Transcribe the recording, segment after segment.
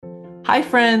Hi,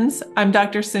 friends. I'm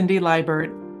Dr. Cindy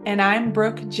Liebert. And I'm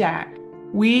Brooke Jack.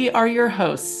 We are your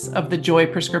hosts of the Joy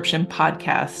Prescription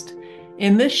podcast.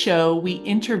 In this show, we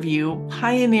interview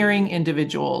pioneering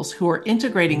individuals who are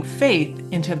integrating faith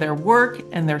into their work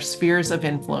and their spheres of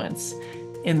influence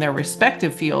in their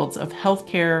respective fields of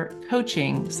healthcare,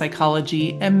 coaching,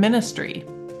 psychology, and ministry.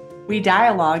 We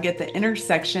dialogue at the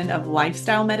intersection of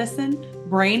lifestyle medicine,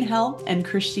 brain health, and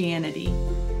Christianity.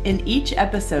 In each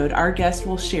episode, our guests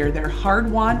will share their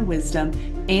hard-won wisdom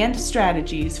and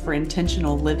strategies for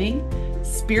intentional living,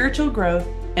 spiritual growth,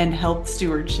 and health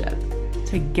stewardship.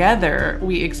 Together,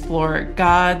 we explore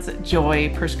God's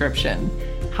joy prescription,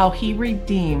 how He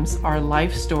redeems our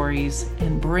life stories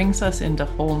and brings us into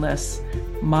wholeness,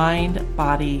 mind,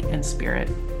 body, and spirit.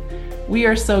 We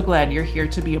are so glad you're here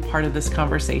to be a part of this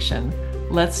conversation.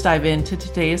 Let's dive into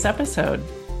today's episode.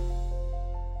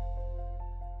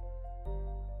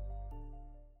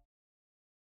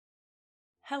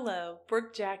 Hello,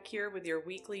 Brooke Jack here with your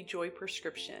weekly Joy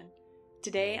Prescription.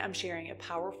 Today I'm sharing a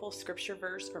powerful scripture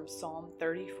verse from Psalm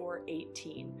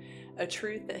 34:18, a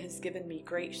truth that has given me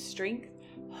great strength,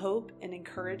 hope, and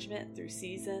encouragement through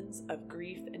seasons of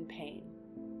grief and pain.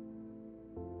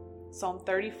 Psalm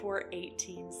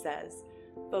 34:18 says,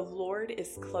 "The Lord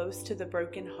is close to the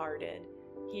brokenhearted.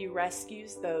 He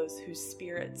rescues those whose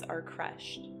spirits are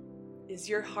crushed." Is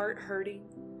your heart hurting?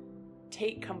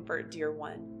 Take comfort, dear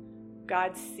one.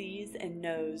 God sees and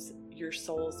knows your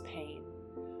soul's pain.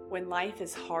 When life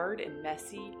is hard and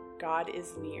messy, God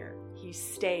is near. He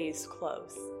stays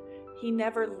close. He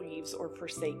never leaves or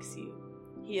forsakes you.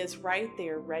 He is right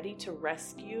there, ready to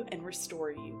rescue and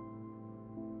restore you,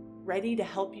 ready to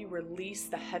help you release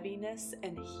the heaviness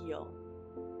and heal.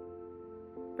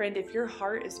 Friend, if your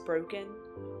heart is broken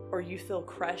or you feel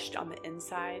crushed on the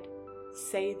inside,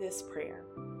 say this prayer.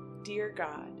 Dear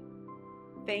God,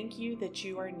 thank you that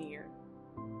you are near.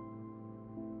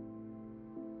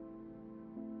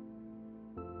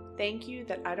 Thank you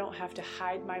that I don't have to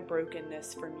hide my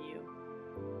brokenness from you.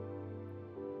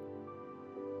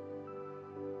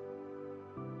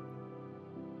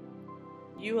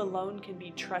 You alone can be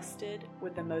trusted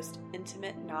with the most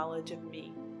intimate knowledge of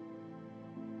me.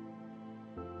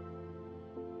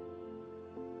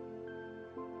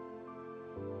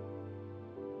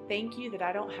 Thank you that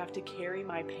I don't have to carry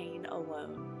my pain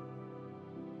alone.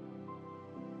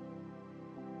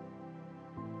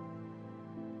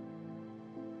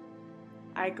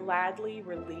 I gladly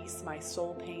release my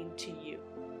soul pain to you.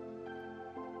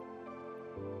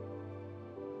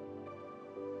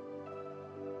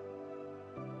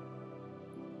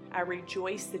 I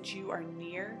rejoice that you are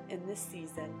near in this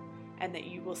season and that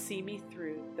you will see me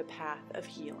through the path of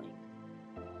healing.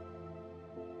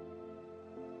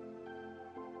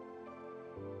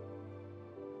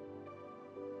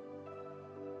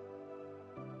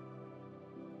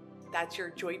 That's your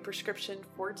Joy Prescription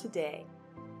for today.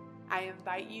 I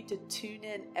invite you to tune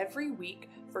in every week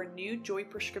for new Joy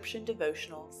Prescription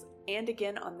devotionals and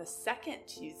again on the second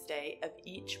Tuesday of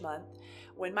each month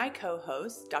when my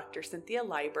co-host, Dr. Cynthia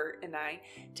Liebert, and I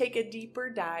take a deeper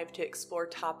dive to explore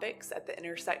topics at the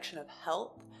intersection of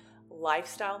health,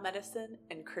 lifestyle medicine,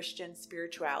 and Christian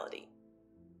spirituality.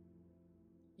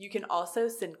 You can also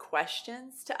send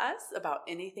questions to us about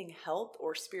anything health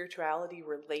or spirituality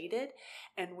related,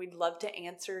 and we'd love to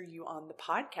answer you on the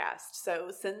podcast.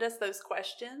 So send us those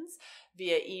questions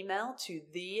via email to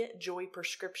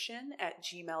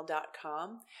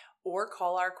thejoyprescription@gmail.com or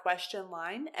call our question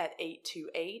line at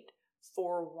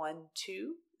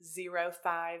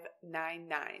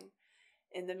 828-412-0599.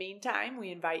 In the meantime, we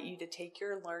invite you to take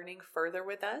your learning further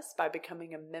with us by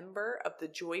becoming a member of the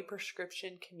Joy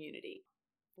Prescription community.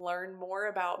 Learn more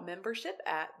about membership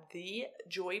at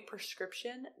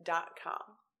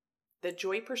thejoyprescription.com. The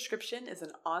Joy Prescription is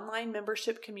an online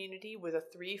membership community with a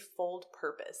threefold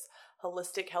purpose: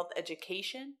 holistic health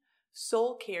education,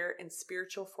 soul care, and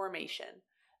spiritual formation.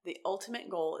 The ultimate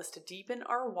goal is to deepen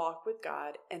our walk with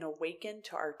God and awaken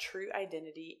to our true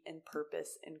identity and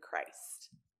purpose in Christ.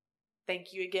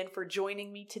 Thank you again for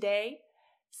joining me today.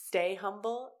 Stay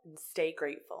humble and stay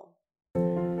grateful.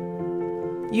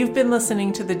 You've been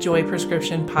listening to the Joy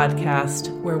Prescription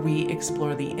podcast, where we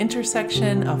explore the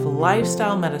intersection of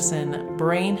lifestyle medicine,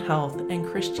 brain health, and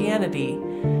Christianity.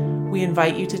 We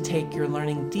invite you to take your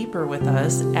learning deeper with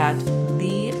us at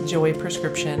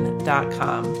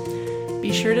thejoyprescription.com.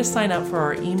 Be sure to sign up for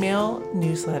our email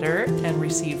newsletter and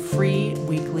receive free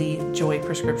weekly Joy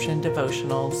Prescription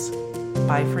devotionals.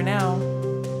 Bye for now.